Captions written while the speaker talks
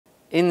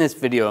In this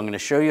video, I'm going to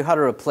show you how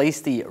to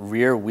replace the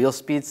rear wheel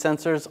speed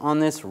sensors on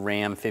this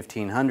Ram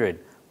 1500.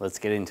 Let's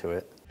get into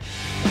it.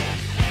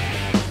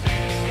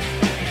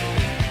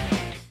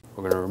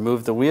 We're going to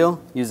remove the wheel,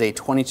 use a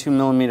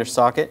 22mm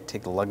socket,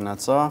 take the lug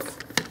nuts off.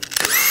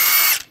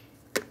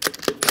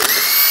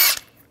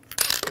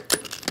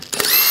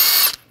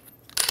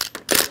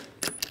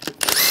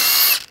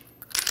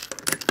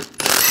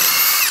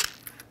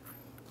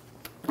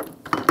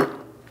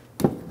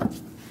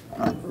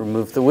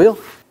 Remove the wheel.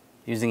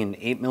 Using an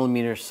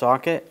 8mm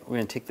socket, we're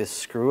going to take this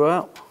screw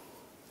out.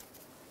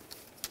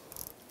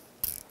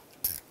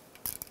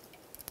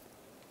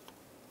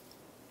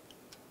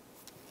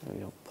 There we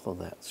go, pull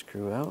that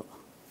screw out.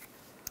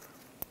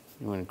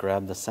 You want to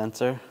grab the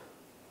sensor,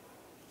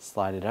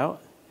 slide it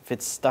out. If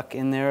it's stuck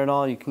in there at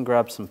all, you can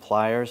grab some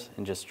pliers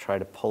and just try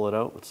to pull it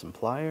out with some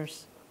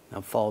pliers.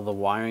 Now follow the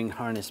wiring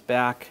harness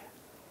back.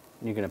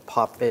 And you're going to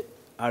pop it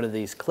out of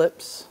these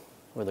clips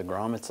where the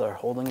grommets are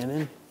holding it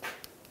in.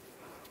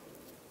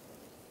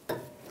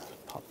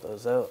 Pop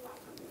those out.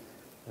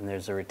 And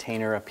there's a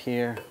retainer up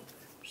here.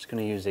 I'm just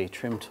going to use a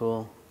trim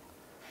tool.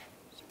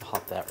 Just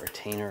pop that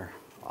retainer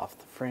off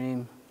the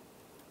frame.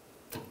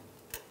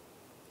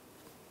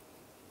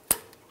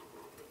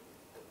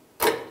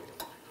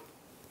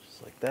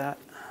 Just like that.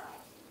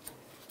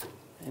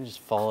 And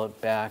just follow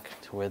it back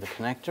to where the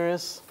connector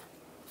is.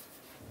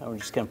 Now we're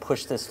just going to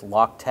push this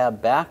lock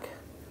tab back.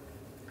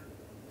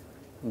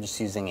 I'm just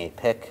using a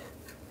pick.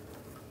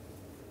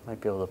 Might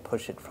be able to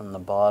push it from the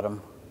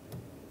bottom.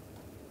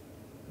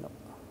 Nope.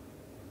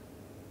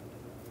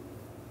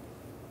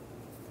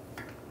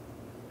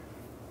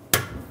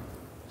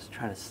 Just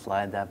try to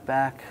slide that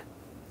back.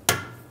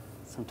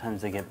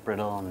 Sometimes they get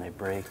brittle and they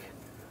break.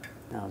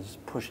 Now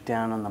just push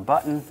down on the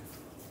button,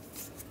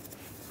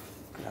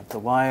 grab the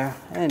wire,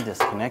 and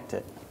disconnect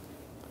it.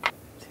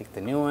 Take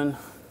the new one.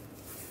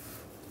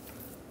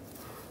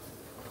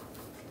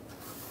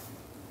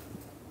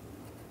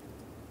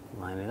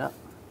 Line it up,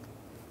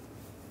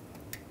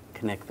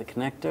 connect the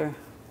connector,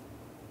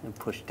 and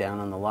push down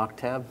on the lock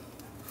tab.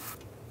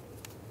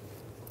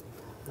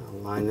 I'll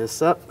line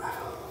this up.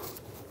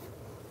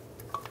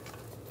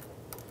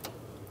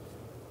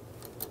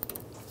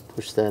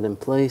 Push that in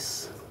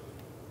place.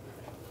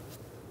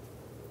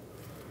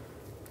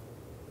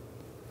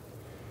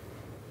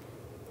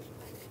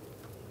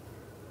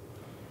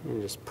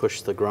 And just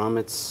push the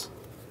grommets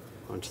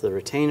onto the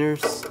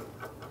retainers.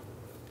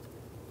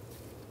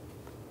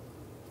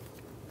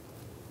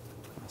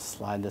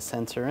 Slide the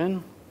sensor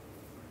in,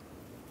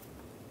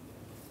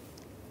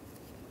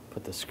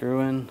 put the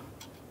screw in,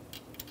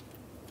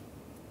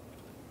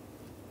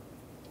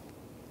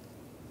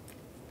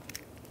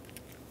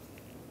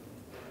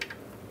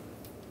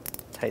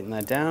 tighten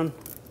that down,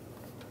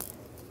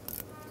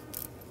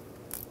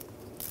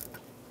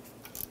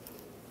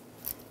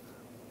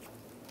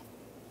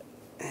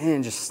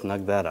 and just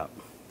snug that up.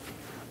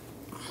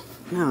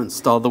 Now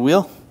install the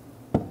wheel.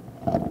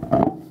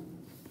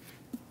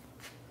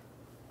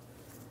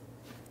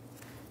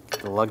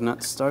 The lug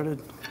nuts started.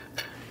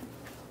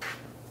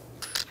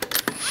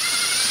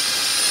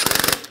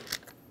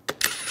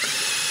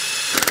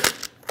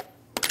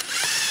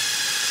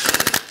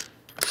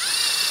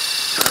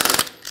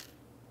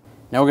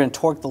 Now we're going to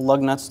torque the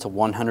lug nuts to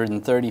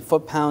 130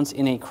 foot-pounds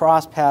in a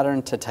cross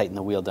pattern to tighten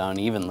the wheel down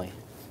evenly.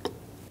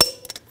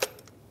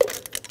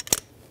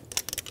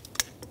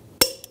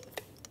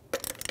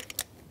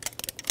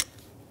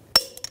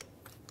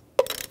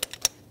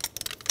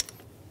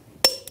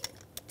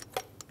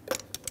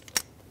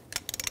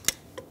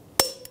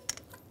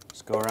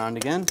 Go around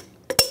again,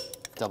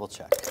 double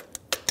check.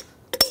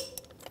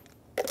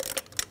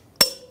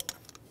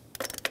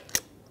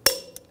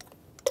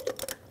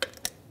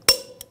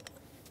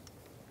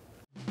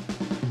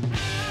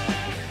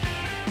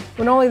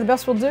 When only the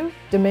best will do,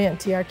 demand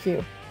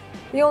TRQ.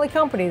 The only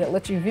company that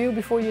lets you view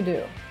before you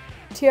do.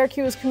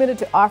 TRQ is committed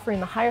to offering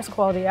the highest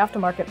quality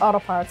aftermarket auto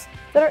parts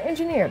that are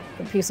engineered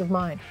for peace of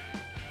mind.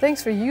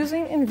 Thanks for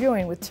using and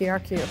viewing with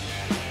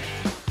TRQ.